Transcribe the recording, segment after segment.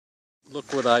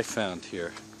Look what I found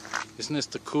here. Isn't this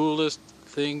the coolest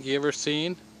thing you ever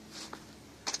seen?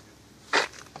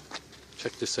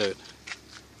 Check this out.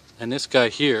 And this guy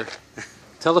here,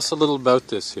 tell us a little about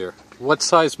this here. What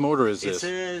size motor is this?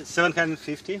 It's a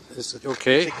 750.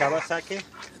 Okay. It's a Kawasaki.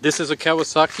 This is a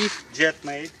Kawasaki Jet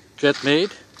Mate. Jet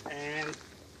Mate. And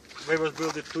we was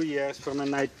built in 2 years from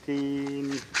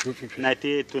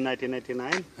 1998 to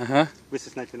 1999. This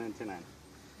is 1999.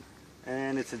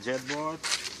 And it's a jet boat.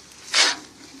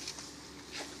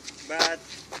 But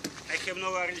I have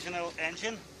no original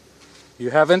engine. You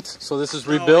haven't? So this is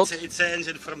rebuilt? No, it's an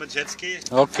engine from a jet ski.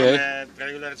 Okay. From a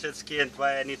regular jet ski, and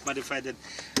why I need modified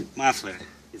muffler.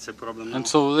 It's a problem now. And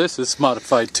so this is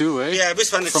modified too, eh? Yeah,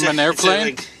 this one is from an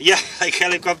airplane? Like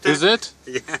helicopter. Is it?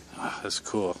 Yeah. Oh, that's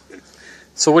cool.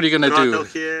 So what are you going to do?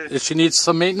 Here. If she needs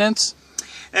some maintenance?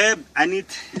 I need,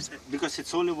 because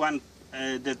it's only one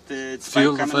it's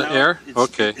fuel for air?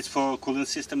 Okay. It's for cooling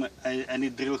system. I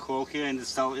need drill hole here and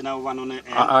install one on the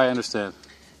end. I understand.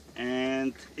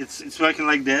 And it's working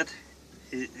like that.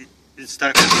 It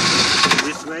starts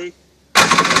this way.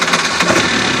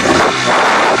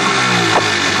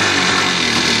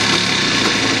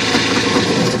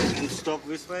 And stop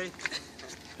this way.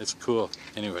 It's cool.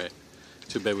 Anyway,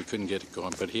 too bad we couldn't get it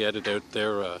going. But he had it out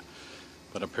there,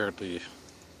 but apparently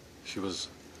she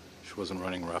wasn't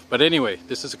running rough. But anyway,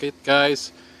 this is it,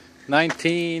 guys.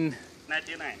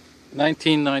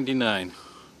 1999.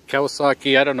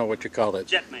 Kawasaki, I don't know what you call it.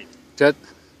 Jet Mate. Jet?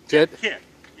 Here,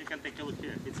 you can take a look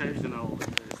here. It's original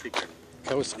sticker.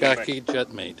 Kawasaki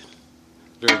Jet Mate.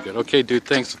 Very good. Okay, dude,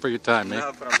 thanks for your time, mate.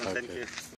 No problem, okay. thank you.